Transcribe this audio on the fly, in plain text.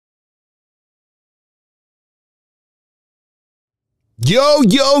Yo,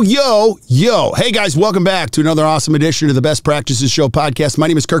 yo, yo, yo. Hey, guys, welcome back to another awesome edition of the Best Practices Show podcast. My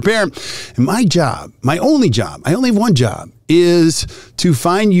name is Kirk Behrendt, and my job, my only job, I only have one job, is to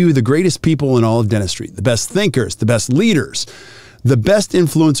find you the greatest people in all of dentistry, the best thinkers, the best leaders, the best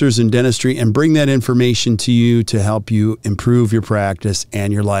influencers in dentistry, and bring that information to you to help you improve your practice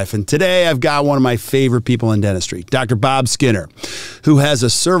and your life. And today I've got one of my favorite people in dentistry, Dr. Bob Skinner, who has a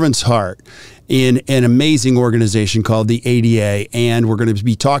servant's heart in an amazing organization called the ADA, and we're going to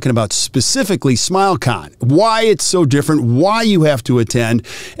be talking about specifically SmileCon, why it's so different, why you have to attend,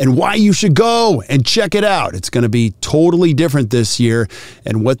 and why you should go and check it out. It's going to be totally different this year,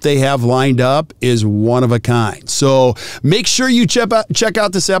 and what they have lined up is one of a kind. So make sure you check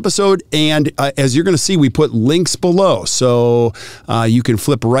out this episode, and as you're going to see, we put links below, so you can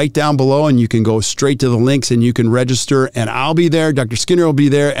flip right down below, and you can go straight to the links, and you can register, and I'll be there, Dr. Skinner will be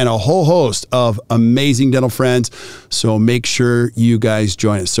there, and a whole host of amazing dental friends. So make sure you guys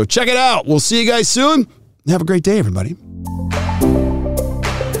join us. So check it out. We'll see you guys soon. Have a great day, everybody.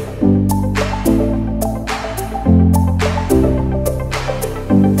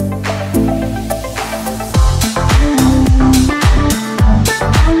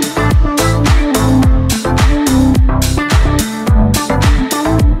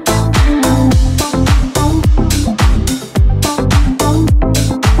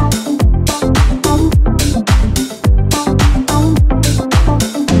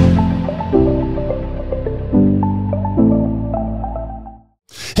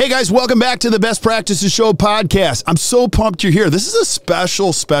 Hey guys, welcome back to the Best Practices Show podcast. I'm so pumped you're here. This is a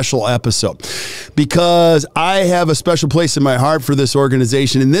special episode because I have a special place in my heart for this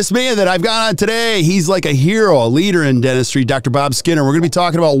organization. And this man that I've got on today, he's like a hero, a leader in dentistry, Dr. Bob Skinner. We're going to be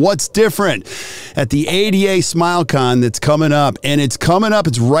talking about what's different at the ADA SmileCon that's coming up. And it's coming up.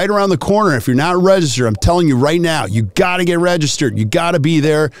 It's right around the corner. If you're not registered, I'm telling you right now, you got to get registered. You got to be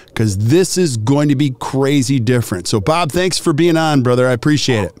there because this is going to be crazy different. So Bob, thanks for being on, brother. I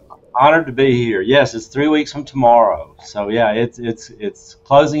appreciate it. Honored to be here. Yes, it's 3 weeks from tomorrow. So yeah, it's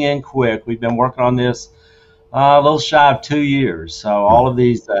closing in quick. We've been working on this a little shy of 2 years. So all of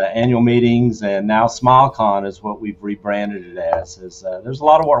these annual meetings and now SmileCon is what we've rebranded it as. There's a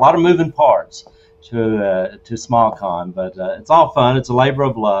lot of work, a lot of moving parts to SmileCon, but it's all fun. It's a labor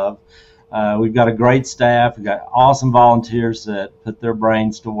of love. We've got a great staff. We've got awesome volunteers that put their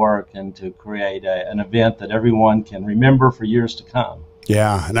brains to work and to create an event that everyone can remember for years to come.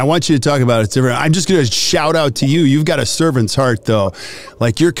 Yeah, and I want you to talk about it different. I'm just going to shout out to you. You've got a servant's heart, though.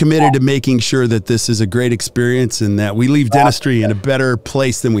 Like, you're committed to making sure that this is a great experience and that we leave dentistry in a better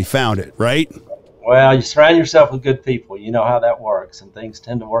place than we found it, right? Well, you surround yourself with good people. You know how that works, and things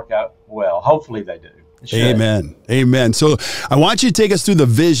tend to work out well. Hopefully they do. Amen. Amen. So I want you to take us through the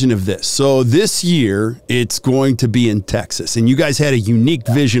vision of this. So this year, it's going to be in Texas, and you guys had a unique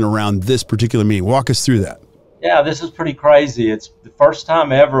vision around this particular meeting. Walk us through that. Yeah, this is pretty crazy. It's the first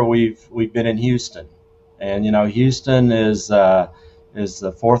time ever we've been in Houston, and you know, Houston is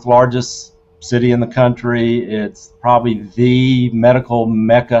the fourth largest city in the country. It's probably the medical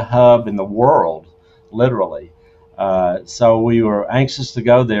mecca hub in the world, literally. So we were anxious to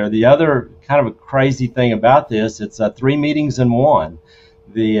go there. The other kind of a crazy thing about this, it's 3 meetings in one.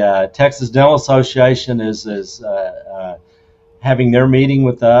 The Texas Dental Association is having their meeting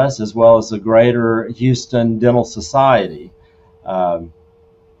with us, as well as the Greater Houston Dental Society.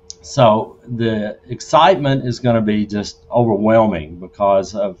 So the excitement is going to be just overwhelming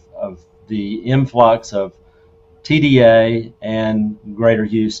because of the influx of TDA and Greater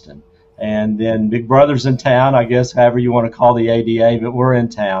Houston. And then Big Brother's in town, I guess, however you want to call the ADA, but we're in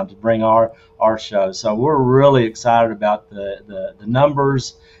town to bring our show. So we're really excited about the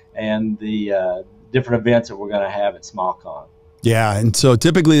numbers and the different events that we're going to have at SmileCon. Yeah, and so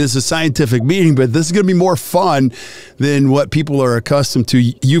typically this is a scientific meeting, but this is going to be more fun than what people are accustomed to.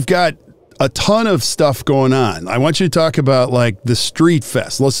 You've got a ton of stuff going on. I want you to talk about like the Street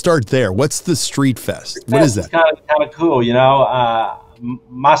Fest. Let's start there. What's the Street Fest? What is that? It's kind of cool. You know,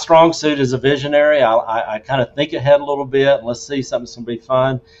 my strong suit is a visionary. I kind of think ahead a little bit. Let's see, something's going to be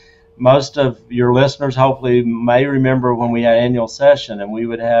fun. Most of your listeners hopefully may remember when we had annual session and we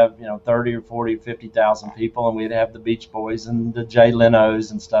would have, 30 or 40, 50,000 people, and we'd have the Beach Boys and the Jay Lenos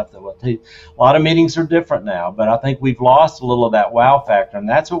and stuff. A lot of meetings are different now, but I think we've lost a little of that wow factor, and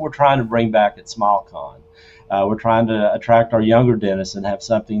that's what we're trying to bring back at SmileCon. We're trying to attract our younger dentists and have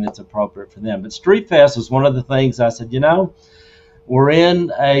something that's appropriate for them. But Street Fest was one of the things I said, we're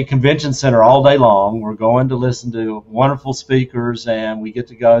in a convention center all day long. We're going to listen to wonderful speakers, and we get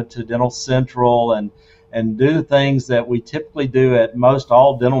to go to Dental Central and and do the things that we typically do at most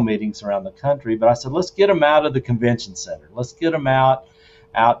all dental meetings around the country. But I said, let's get them out of the convention center. Let's get them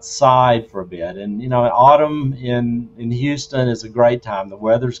outside for a bit. And, autumn in Houston is a great time. The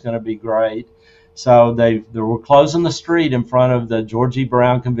weather's going to be great. So they were closing the street in front of the George E.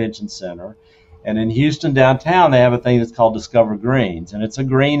 Brown Convention Center. And in Houston downtown, they have a thing that's called Discover Greens, and it's a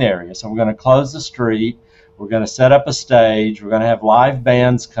green area. So we're going to close the street. We're going to set up a stage. We're going to have live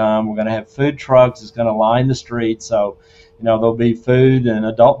bands come. We're going to have food trucks that's going to line the street. So, there'll be food and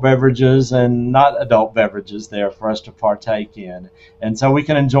adult beverages and not adult beverages there for us to partake in. And so we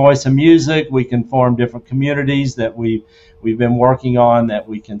can enjoy some music. We can form different communities that we've been working on, that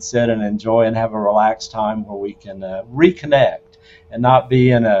we can sit and enjoy and have a relaxed time where we can reconnect and not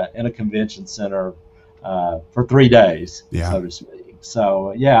be in a convention center for 3 days, so to speak.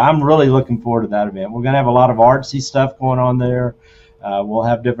 So, I'm really looking forward to that event. We're going to have a lot of artsy stuff going on there. We'll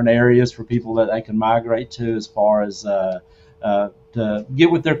have different areas for people that they can migrate to as far as to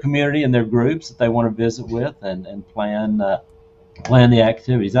get with their community and their groups that they want to visit with and plan the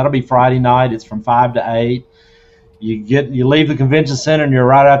activities. That'll be Friday night. It's from 5 to 8. You leave the convention center and you're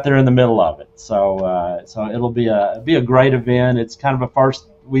right out there in the middle of it. So it'll be a great event. It's kind of a first.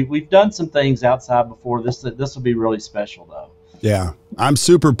 We've done some things outside before. This will be really special though. Yeah, I'm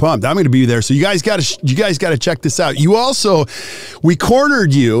super pumped. I'm going to be there. So you guys got to check this out. We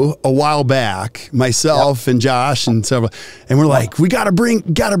cornered you a while back, myself and Josh and several, and we're like, we got to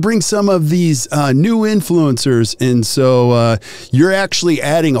bring some of these new influencers. And so you're actually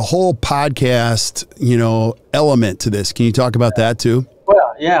adding a whole podcast, element to this. Can you talk about that too?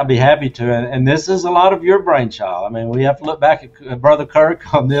 Well, yeah, I'd be happy to. And this is a lot of your brainchild. I mean, we have to look back at Brother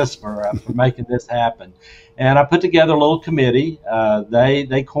Kirk on this for making this happen. And I put together a little committee.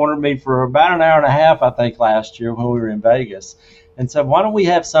 They cornered me for about an hour and a half, I think, last year when we were in Vegas, and said, why don't we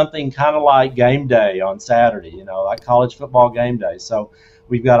have something kind of like game day on Saturday, like college football game day. So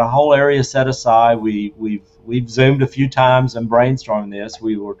we've got a whole area set aside. We've Zoomed a few times and brainstormed this.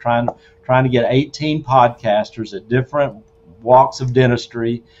 We were trying to get 18 podcasters at different walks of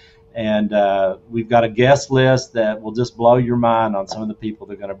dentistry. And we've got a guest list that will just blow your mind on some of the people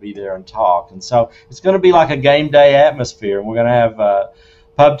that are going to be there and talk. And so it's going to be like a game day atmosphere. And we're going to have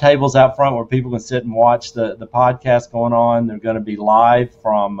pub tables out front where people can sit and watch the podcast going on. They're going to be live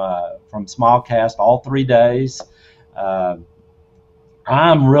from SmileCast all 3 days.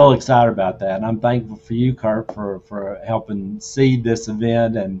 I'm real excited about that, and I'm thankful for you, Kirk, for helping seed this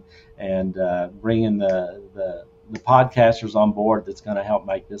event and bringing the podcasters on board that's going to help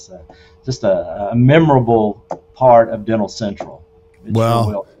make this just a memorable part of Dental Central.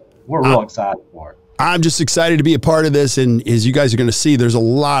 We're real excited for it. I'm just excited to be a part of this, and as you guys are going to see, there's a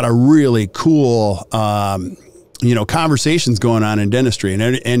lot of really cool conversations going on in dentistry,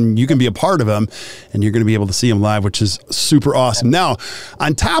 and you can be a part of them, and you're going to be able to see them live, which is super awesome. Now,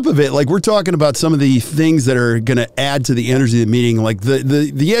 on top of it, like, we're talking about some of the things that are going to add to the energy of the meeting. Like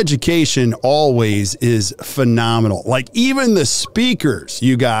the education always is phenomenal. Like, even the speakers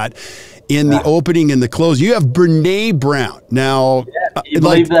you got in the opening and the close. You have Brene Brown. Now, you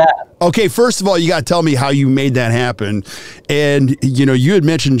believe that? Okay, first of all, you got to tell me how you made that happen. And, you had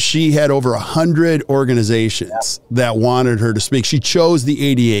mentioned she had over 100 organizations that wanted her to speak. She chose the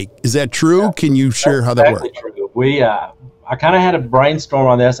 88. Is that true? Yeah. Can you share how that worked? True. I kind of had a brainstorm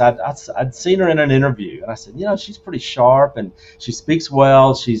on this. I'd seen her in an interview, and I said, she's pretty sharp, and she speaks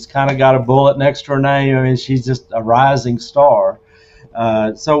well. She's kind of got a bullet next to her name. I mean, she's just a rising star.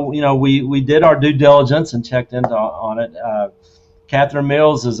 So we did our due diligence and checked on it. Catherine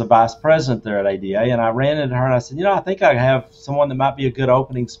Mills is a vice president there at ADA, and I ran into her and I said, I think I have someone that might be a good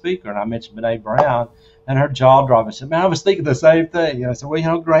opening speaker. And I mentioned Brene Brown, and her jaw dropped. She said, man, I was thinking the same thing. I said,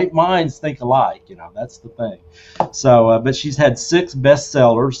 well, great minds think alike. That's the thing. So, but she's had 6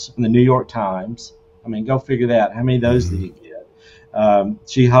 bestsellers in the New York Times. I mean, go figure that. How many of those do you get?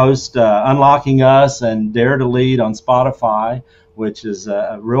 She hosts Unlocking Us and Dare to Lead on Spotify, which is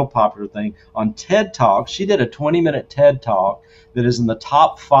a real popular thing. On TED Talk, she did a 20-minute TED Talk that is in the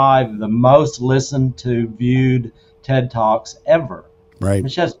top 5 of the most listened to, viewed TED Talks ever. Right. And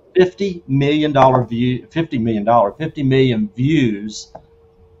she has $50 million views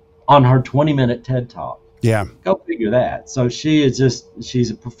on her 20-minute TED Talk. Yeah. Go figure that. So she's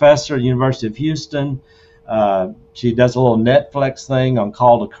a professor at the University of Houston. She does a little Netflix thing on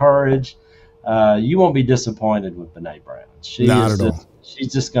Call to Courage. You won't be disappointed with Brene Brown. She's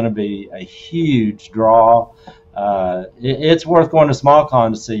just going to be a huge draw. It's worth going to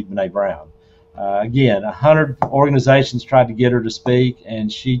SmileCon to see Brene Brown. Again, 100 organizations tried to get her to speak,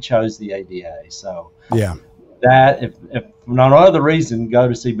 and she chose the ADA. So yeah, that, if for no other reason, go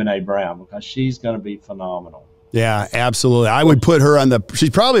to see Brene Brown, because she's going to be phenomenal. Yeah, absolutely. I would put her on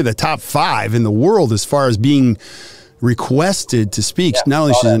she's probably the top 5 in the world as far as being requested to speak. Yeah, not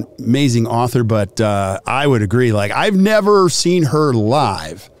only she's an amazing author, but I would agree. Like, I've never seen her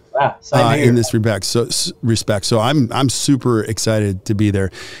live in this respect. So I'm super excited to be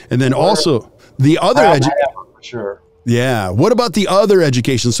there. And then also the other for sure. Yeah. What about the other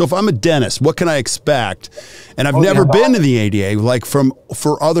education? So if I'm a dentist, what can I expect? And I've never been to the ADA, like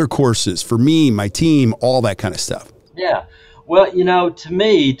for other courses, for me, my team, all that kind of stuff. Yeah. Well, to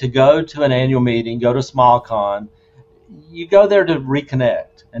me, to go to an annual meeting, go to SmileCon, you go there to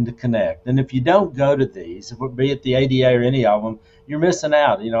reconnect and to connect. And if you don't go to these, be it the ADA or any of them, you're missing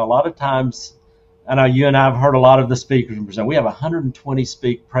out. A lot of times, I know you and I have heard a lot of the speakers present. We have 120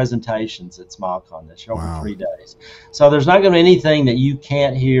 presentations at SmileCon this year over 3 days. So there's not going to be anything that you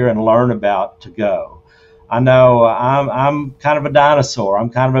can't hear and learn about to go. I know I'm kind of a dinosaur. I'm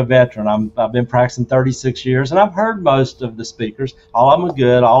kind of a veteran. I've been practicing 36 years, and I've heard most of the speakers. All of them are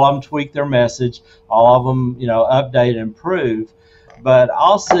good. All of them tweak their message. All of them, update and improve. But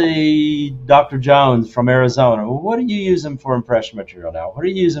I'll see Dr. Jones from Arizona. Well, what are you using for impression material now? What are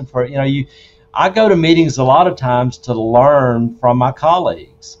you using for, I go to meetings a lot of times to learn from my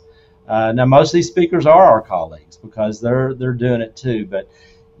colleagues. Now, most of these speakers are our colleagues because they're doing it too. But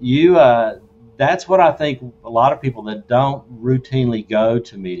that's what I think a lot of people that don't routinely go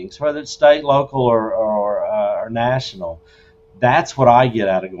to meetings, whether it's state, local, or national, that's what I get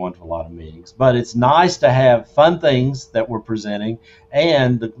out of going to a lot of meetings. But it's nice to have fun things that we're presenting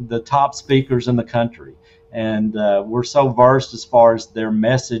and the top speakers in the country. And we're so versed as far as their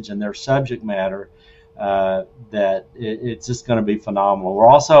message and their subject matter that it's just going to be phenomenal.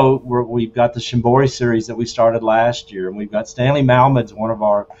 We've got the Shimbori series that we started last year, and we've got Stanley Malmed's one of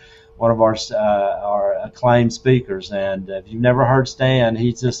our acclaimed speakers. And if you've never heard Stan,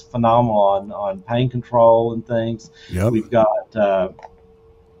 he's just phenomenal on pain control and things. Yep. We've got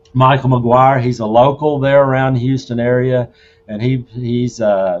Michael McGuire. He's a local there around the Houston area. And he's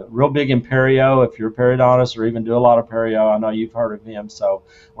real big in perio. If you're a periodontist or even do a lot of perio, I know you've heard of him. So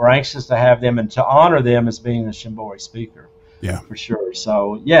we're anxious to have them and to honor them as being a Shimbori speaker. Yeah, for sure.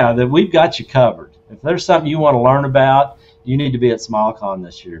 So we've got you covered. If there's something you want to learn about, you need to be at SmileCon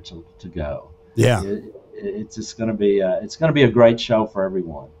this year to go. Yeah, it's just going to be a great show for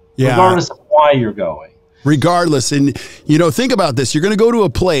everyone, regardless of why you're going. Regardless. And, think about this. You're going to go to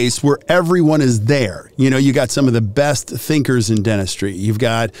a place where everyone is there. You got some of the best thinkers in dentistry. You've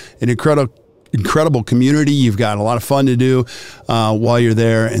got an incredible community. You've got a lot of fun to do while you're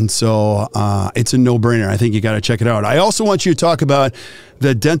there. And so it's a no-brainer. I think you got to check it out. I also want you to talk about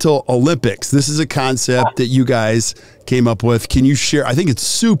the Dental Olympics. This is a concept that you guys came up with. Can you share? I think it's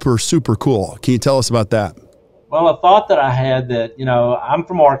super, super cool. Can you tell us about that? Well, a thought that I had that, I'm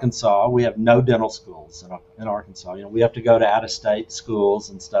from Arkansas. We have no dental schools in Arkansas. We have to go to out-of-state schools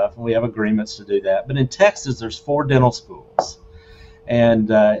and stuff, and we have agreements to do that. But in Texas, there's 4 dental schools. And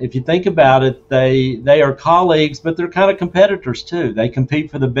if you think about it, they are colleagues, but they're kind of competitors too. They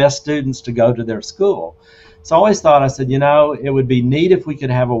compete for the best students to go to their school. So I always thought, I said, it would be neat if we could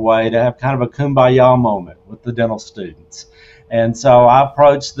have a way to have kind of a kumbaya moment with the dental students. And so I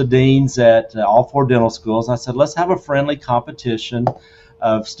approached the deans at all 4 dental schools. I said, let's have a friendly competition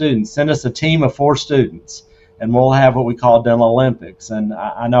of students. Send us a team of 4 students, and we'll have what we call Dental Olympics. And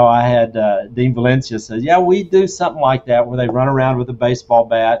I know I had Dean Valencia said, yeah, we do something like that where they run around with a baseball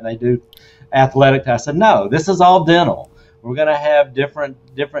bat and they do athletic. I said, no, this is all dental. We're going to have different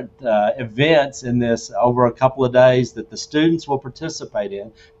events in this over a couple of days that the students will participate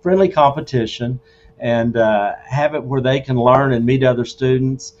in, friendly competition, and have it where they can learn and meet other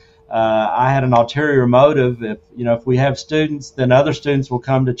students. I had an ulterior motive. If we have students, then other students will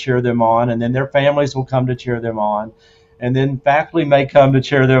come to cheer them on, and then their families will come to cheer them on, and then faculty may come to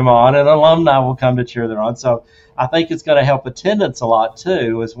cheer them on, and alumni will come to cheer them on. So I think it's going to help attendance a lot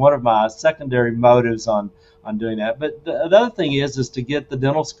too, is one of my secondary motives on doing that. But the other thing is to get the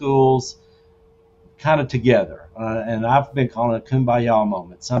dental schools kind of together, and I've been calling it a kumbaya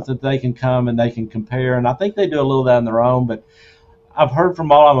moment, something they can come and they can compare, and I think they do a little of that on their own, but I've heard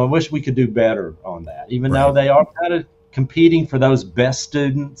from all of them, I wish we could do better on that, even though they are kind of competing for those best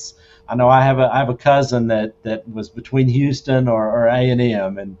students. I know I have a cousin that was between Houston or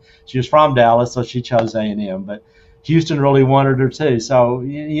A&M, and she was from Dallas, so she chose A&M, but Houston really wanted her too. So,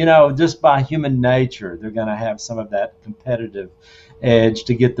 just by human nature, they're going to have some of that competitive edge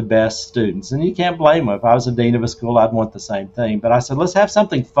to get the best students. And you can't blame them. If I was a dean of a school, I'd want the same thing. But I said, let's have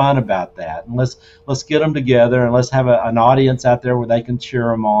something fun about that. And let's get them together, and let's have an audience out there where they can cheer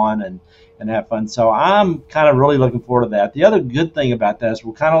them on. And and have fun. So I'm kind of really looking forward to that. The other good thing about that is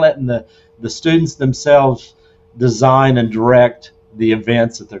we're kind of letting the students themselves design and direct the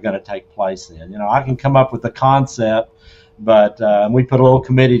events that they're going to take place in. I can come up with the concept, but we put a little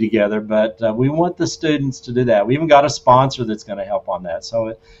committee together, but we want the students to do that. We even got a sponsor that's going to help on that.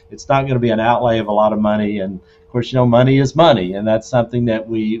 So it's not going to be an outlay of a lot of money. And of course, money is money. And that's something that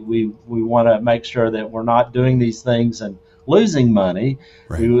we want to make sure that we're not doing these things and losing money.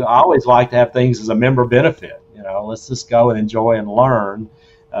 Right. We always like to have things as a member benefit. Let's just go and enjoy and learn.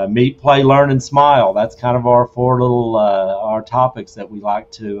 Meet, play, learn, and smile. That's kind of our four little our topics that we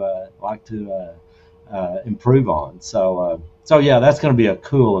like to improve on. So yeah, that's going to be a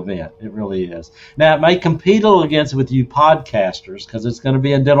cool event. It really is. Now, it may compete a little against with you podcasters because it's going to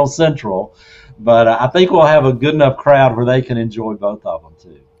be in Dental Central, but I think we'll have a good enough crowd where they can enjoy both of them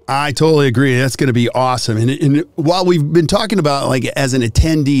too. I totally agree. That's going to be awesome. And while we've been talking about like as an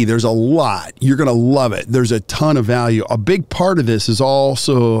attendee, there's a lot. You're going to love it. There's a ton of value. A big part of this is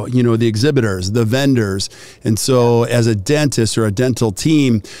also, the exhibitors, the vendors. And so as a dentist or a dental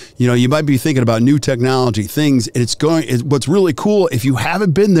team, you might be thinking about new technology, things. And what's really cool, if you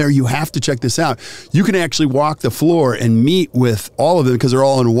haven't been there, you have to check this out. You can actually walk the floor and meet with all of them because they're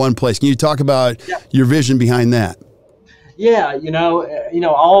all in one place. Can you talk about your vision behind that? Yeah,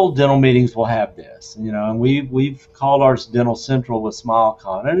 all dental meetings will have this, and we've called ours Dental Central with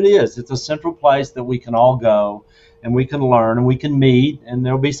SmileCon, and it's a central place that we can all go and we can learn and we can meet, and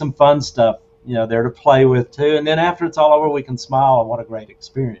there'll be some fun stuff, there to play with too. And then after it's all over, we can smile and what a great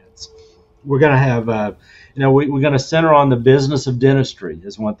experience. We're going to have, we're going to center on the business of dentistry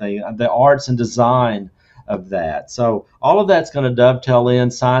is one thing, the arts and design of that. So all of that's going to dovetail in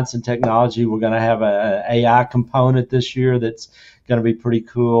science and technology. We're going to have an AI component this year that's going to be pretty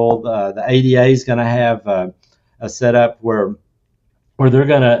cool. The ADA is going to have a setup where they're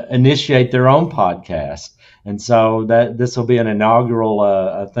going to initiate their own podcast. And so this will be an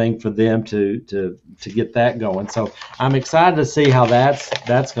inaugural thing for them to get that going. So I'm excited to see how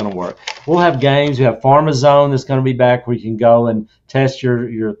that's going to work. We'll have games. We have PharmaZone that's going to be back where you can go and test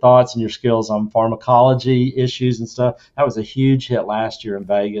your thoughts and your skills on pharmacology issues and stuff. That was a huge hit last year in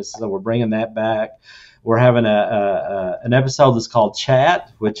Vegas, so we're bringing that back. We're having an episode that's called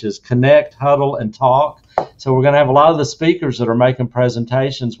Chat, which is connect, huddle, and talk. So we're going to have a lot of the speakers that are making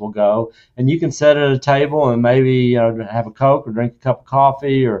presentations will go, and you can sit at a table and maybe have a Coke or drink a cup of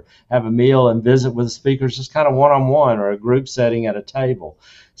coffee or have a meal and visit with the speakers just kind of one-on-one or a group setting at a table.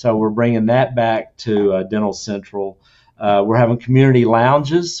 So we're bringing that back to Dental Central. We're having community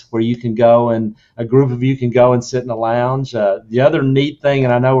lounges where you can go and a group of you can go and sit in a lounge. The other neat thing,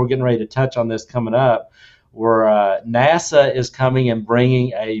 and I know we're getting ready to touch on this coming up, where NASA is coming and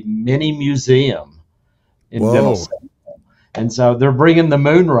bringing a mini museum in Dental Central. And so they're bringing the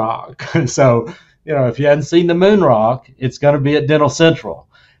moon rock. So, if you hadn't seen the moon rock, it's going to be at Dental Central.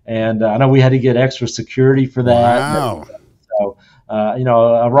 And I know we had to get extra security for that. Wow. So,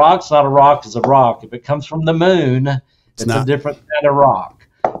 a rock's not a rock, it's a rock. If it comes from the moon, it's a different kind of rock.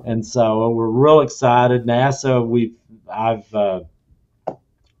 And so we're real excited. NASA,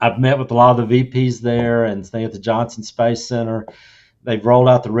 I've met with a lot of the VPs there and staying at the Johnson Space Center. They've rolled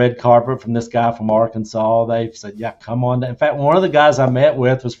out the red carpet from this guy from Arkansas. They've said, yeah, come on. In fact, one of the guys I met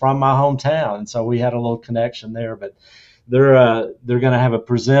with was from my hometown, and so we had a little connection there. But they're going to have a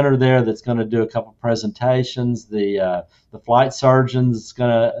presenter there that's going to do a couple presentations. The flight surgeon's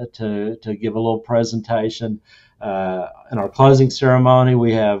going to give a little presentation. In our closing ceremony,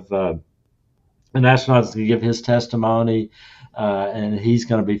 we have an astronaut that's going to give his testimony. And he's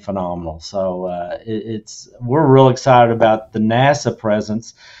going to be phenomenal. So we're real excited about the NASA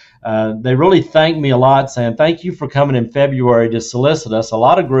presence. They really thanked me a lot, saying, thank you for coming in February to solicit us. A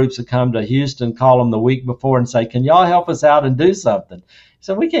lot of groups have come to Houston, call them the week before and say, can y'all help us out and do something?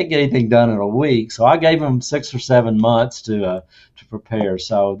 So we can't get anything done in a week. So I gave them 6 or 7 months to prepare.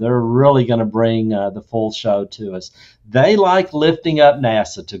 So they're really going to bring the full show to us. They like lifting up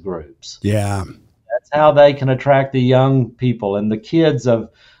NASA to groups. Yeah. That's how they can attract the young people and the kids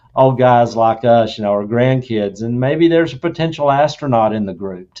of old guys like us, or grandkids. And maybe there's a potential astronaut in the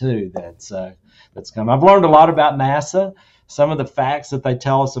group too that's come. I've learned a lot about NASA. Some of the facts that they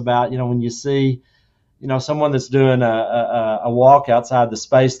tell us about, when you see, someone that's doing a walk outside the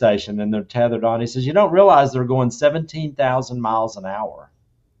space station and they're tethered on, he says, you don't realize they're going 17,000 miles an hour.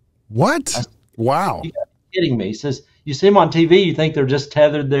 What? Wow. You gotta be kidding me. He says, you see them on TV, you think they're just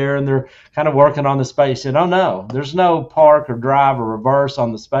tethered there and they're kind of working on the space. And oh no, there's no park or drive or reverse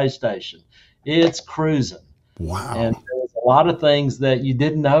on the space station. It's cruising. Wow. And there's a lot of things that you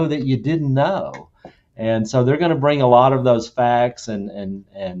didn't know that you didn't know. And so they're going to bring a lot of those facts and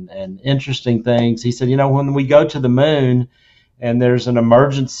interesting things. He said, when we go to the moon and there's an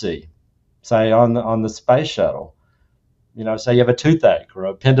emergency, say on the space shuttle, say you have a toothache or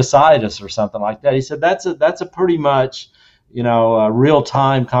appendicitis or something like that. He said that's a pretty much a real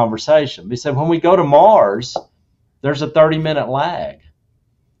time conversation. He said when we go to Mars, there's a 30-minute lag.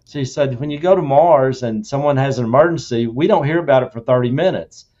 So he said when you go to Mars and someone has an emergency, we don't hear about it for 30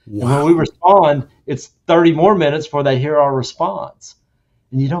 minutes. Wow. And when we respond, it's 30 more minutes before they hear our response.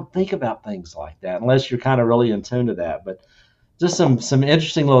 And you don't think about things like that unless you're kind of really in tune to that. But just some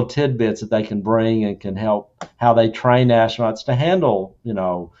interesting little tidbits that they can bring and can help how they train astronauts to handle,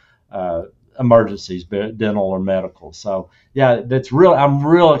 emergencies, dental or medical. So yeah, I'm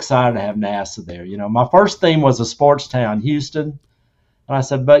real excited to have NASA there. My first theme was a sports town, Houston. And I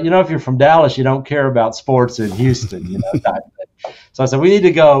said, but if you're from Dallas, you don't care about sports in Houston, So I said, we need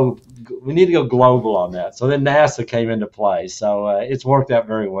to go global on that. So then NASA came into play. So it's worked out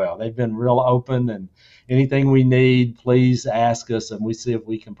very well. They've been real open, and anything we need, please ask us, and we see if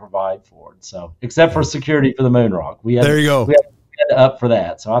we can provide for it. So except for security for the moon rock, there you go. We had up for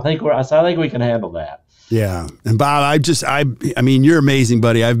that. So I think we can handle that. Yeah. And Bob, I mean, you're amazing,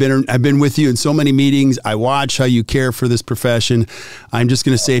 buddy. I've been with you in so many meetings. I watch how you care for this profession. I'm just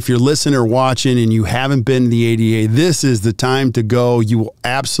going to say, if you're listening or watching and you haven't been to the ADA, this is the time to go. You will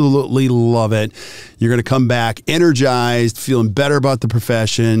absolutely love it. You're going to come back energized, feeling better about the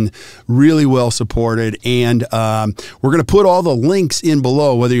profession, really well supported. And we're going to put all the links in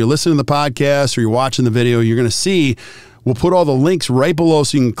below, whether you're listening to the podcast or you're watching the video. You're going to see we'll put all the links right below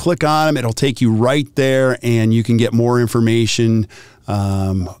so you can click on them. It'll take you right there and you can get more information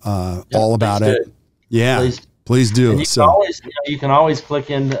all about it. Yeah, please do. And you can always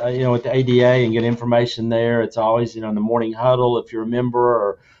click in, with the ADA and get information there. It's always, in the morning huddle, if you're a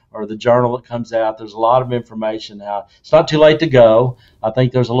member, or the journal that comes out. There's a lot of information now. It's not too late to go. I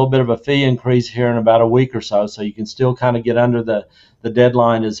think there's a little bit of a fee increase here in about a week or so you can still kind of get under the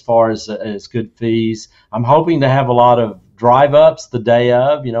deadline as far as good fees. I'm hoping to have a lot of drive-ups the day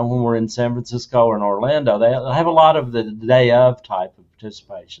of, when we're in San Francisco or in Orlando. They have a lot of the day of type of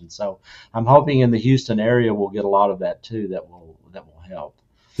participation. So I'm hoping in the Houston area we'll get a lot of that too that will help.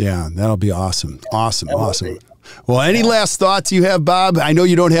 Yeah, that'll be awesome. Awesome. Well, any last thoughts you have, Bob? I know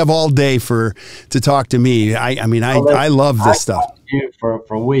you don't have all day to talk to me. I love this stuff. I've talked to you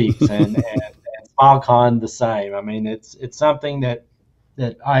for weeks, and SmileCon the same. I mean, it's something that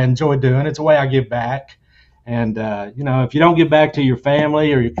I enjoy doing. It's a way I give back. And, if you don't give back to your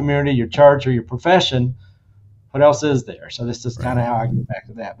family or your community, your church or your profession, what else is there? So this is kind of how I get back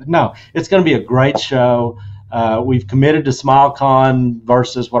to that. But no, it's going to be a great show. We've committed to SmileCon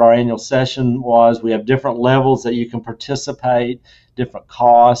versus what our annual session was. We have different levels that you can participate, different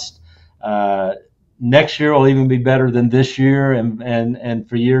costs. Next year will even be better than this year and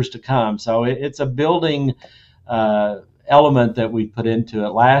for years to come. So it's a building element that we put into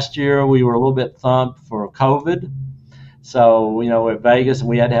it. Last year we were a little bit thumped for COVID. So, we're at Vegas and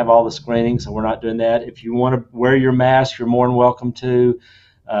we had to have all the screenings, so we're not doing that. If you want to wear your mask, you're more than welcome to.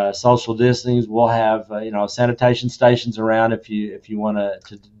 Social distancing, we'll have sanitation stations around if you want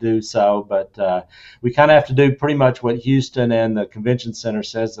to do so, but we kind of have to do pretty much what Houston and the convention center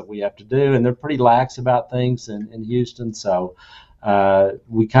says that we have to do, and they're pretty lax about things in Houston, so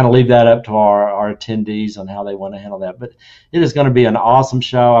we kind of leave that up to our attendees on how they want to handle that. But it is going to be an awesome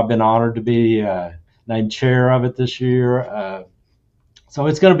show. I've been honored to be named chair of it this year. So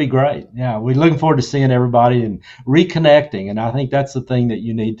it's going to be great. Yeah, we're looking forward to seeing everybody and reconnecting. And I think that's the thing that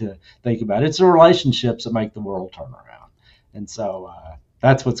you need to think about. It's the relationships that make the world turn around. And so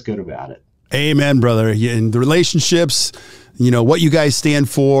that's what's good about it. Amen, brother. And the relationships, what you guys stand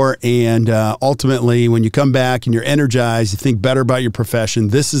for. And ultimately, when you come back and you're energized, you think better about your profession,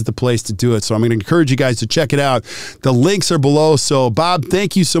 this is the place to do it. So I'm going to encourage you guys to check it out. The links are below. So, Bob,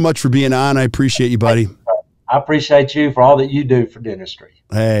 thank you so much for being on. I appreciate you, buddy. I appreciate you for all that you do for dentistry.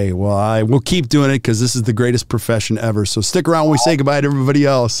 Hey, well, I will keep doing it because this is the greatest profession ever. So stick around when we say goodbye to everybody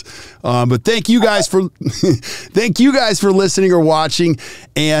else. But thank you guys for listening or watching.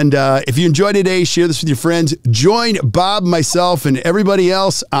 And if you enjoyed today, share this with your friends. Join Bob, myself, and everybody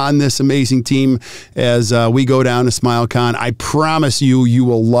else on this amazing team as we go down to SmileCon. I promise you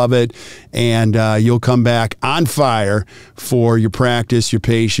will love it, and you'll come back on fire for your practice, your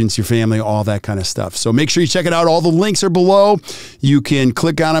patients, your family, all that kind of stuff. So make sure you check it out. All the links are below. You can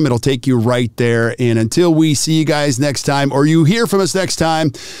click on them. It'll take you right there. And until we see you guys next time, or you hear from us next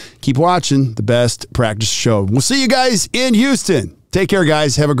time, keep watching the Best Practice Show. We'll see you guys in Houston. Take care,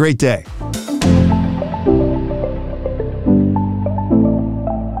 guys. Have a great day.